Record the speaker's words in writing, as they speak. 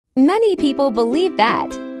Many people believe that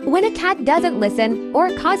when a cat doesn't listen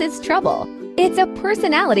or causes trouble, it's a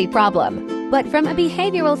personality problem. But from a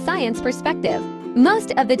behavioral science perspective,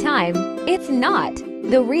 most of the time, it's not.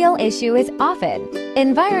 The real issue is often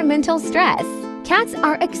environmental stress. Cats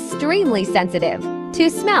are extremely sensitive to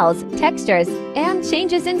smells, textures, and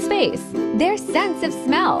changes in space. Their sense of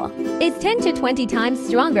smell is 10 to 20 times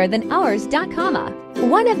stronger than ours.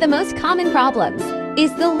 One of the most common problems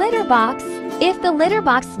is the litter box. If the litter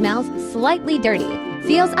box smells slightly dirty,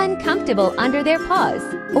 feels uncomfortable under their paws,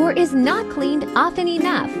 or is not cleaned often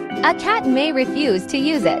enough, a cat may refuse to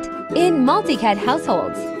use it. In multi-cat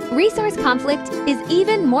households, resource conflict is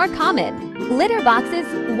even more common. Litter boxes,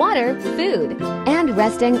 water, food, and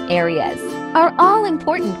resting areas are all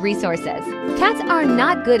important resources. Cats are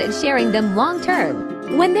not good at sharing them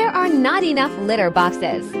long-term. When there are not enough litter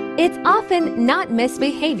boxes, it's often not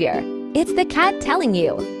misbehavior. It's the cat telling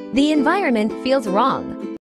you the environment feels wrong.